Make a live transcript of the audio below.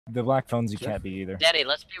The black phones you can't be either. Daddy,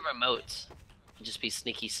 let's be remotes. Just be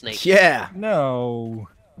sneaky snake. Yeah. No.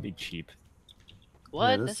 Be cheap.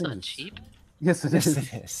 What? Yeah, That's not cheap. Yes, it Yes, is.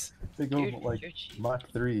 it is. They go You're like cheap. Mach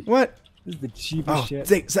 3. What? This is the cheapest Oh, shit.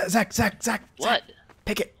 Zach. What?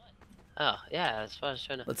 Pick it. Oh, yeah, that's what I was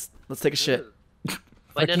trying to... Let's take a shit.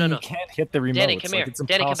 Wait, no. You can't hit the remote. Danny, come here.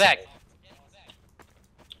 Danny, come back.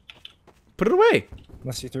 Put it away.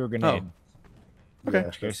 Unless you threw a grenade. Okay. In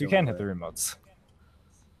which case you can hit the remotes.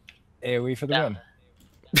 AoE for the win.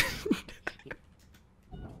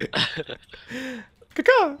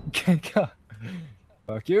 Caca.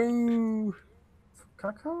 Fuck you.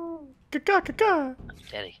 Caca.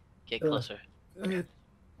 Danny, get closer.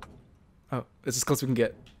 Oh, it's as close as we can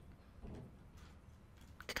get.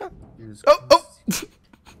 Caca. Use Oh.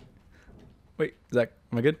 Wait, Zach,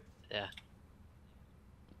 am I good? Yeah.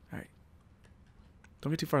 Alright.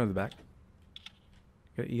 Don't get too far into the back.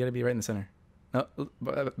 You gotta be right in the center. No,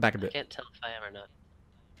 back a I bit. can't tell if I am or not.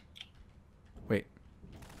 Wait.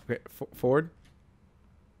 Okay, forward.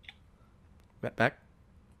 Back.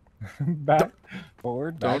 Back.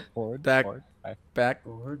 Forward. Back. Forward. Back. Forward. Back. Back.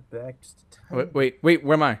 forward, back. Wait,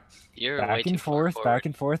 where am I? You're way Back too and far forth. forward. Back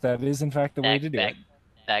and forth. That is, in fact, the way to do it.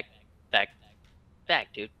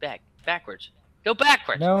 Back, dude. Backwards. Go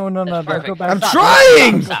backwards. No. That's Don't perfect. go back. I'm Stop.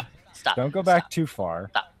 trying! Stop. Don't go back too far.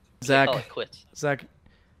 Stop. Zach. Call it quits. Zach,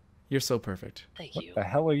 you're so perfect. Thank What you. the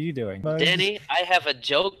hell are you doing? Danny, I have a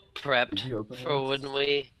joke prepped Did you open for it? when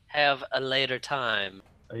we have a later time.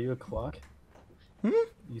 Are you a clock? Hmm?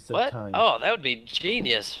 You said What? time. Oh, that would be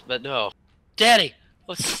genius, but no. Daddy,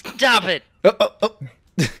 stop it! Oh.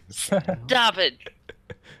 Stop it!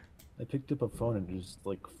 I picked up a phone and it just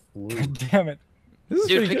like flew. Damn it. This is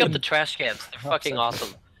Dude, pretty pick up good. the trash cans. They're fucking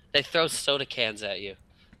awesome. They throw soda cans at you.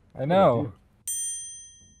 I know.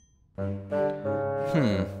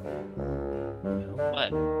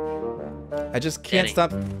 What? I just can't Danny.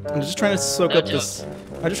 stop. I'm just trying to soak No up this.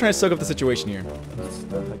 I'm just trying to soak up the situation here.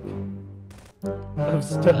 I'm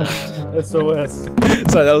stuck. SOS.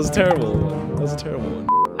 Sorry, that was a terrible one. That was a terrible one.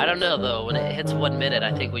 I don't know though. When it hits 1 minute,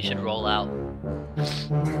 I think we should roll out.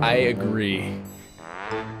 I agree.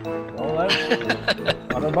 All right.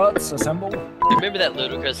 Autobots, assemble. Remember that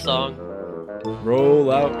Ludacris song?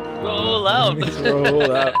 Roll out. Roll out.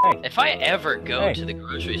 Roll out. If I ever go Hey. to the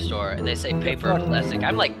grocery store and they say paper or plastic,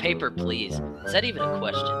 I'm like, paper, please. Is that even a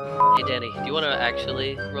question? Hey, Danny, do you want to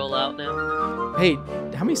actually roll out now? Hey,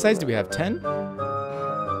 how many sides do we have? 10?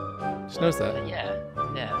 Just notice that. Yeah.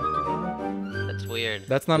 That's weird.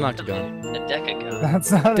 That's not an octagon. A decagon.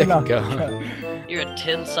 That's not enough. Decagon. You're a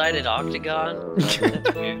 10-sided octagon? That's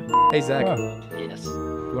weird. Hey, Zach. Oh. Yes.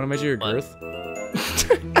 You want to measure your What? girth?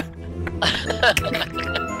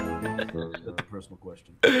 That's a personal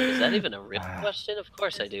question. Is that even a real question? Of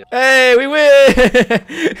course I do. Hey, we win!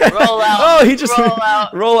 Roll out. Oh, he just Roll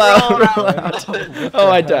out. Roll out. Roll Roll out. out. Oh,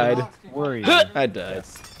 I died. Were you? I died.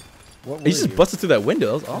 What were He just you? busted through that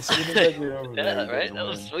window. That was awesome. Yeah, right? That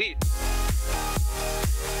was sweet.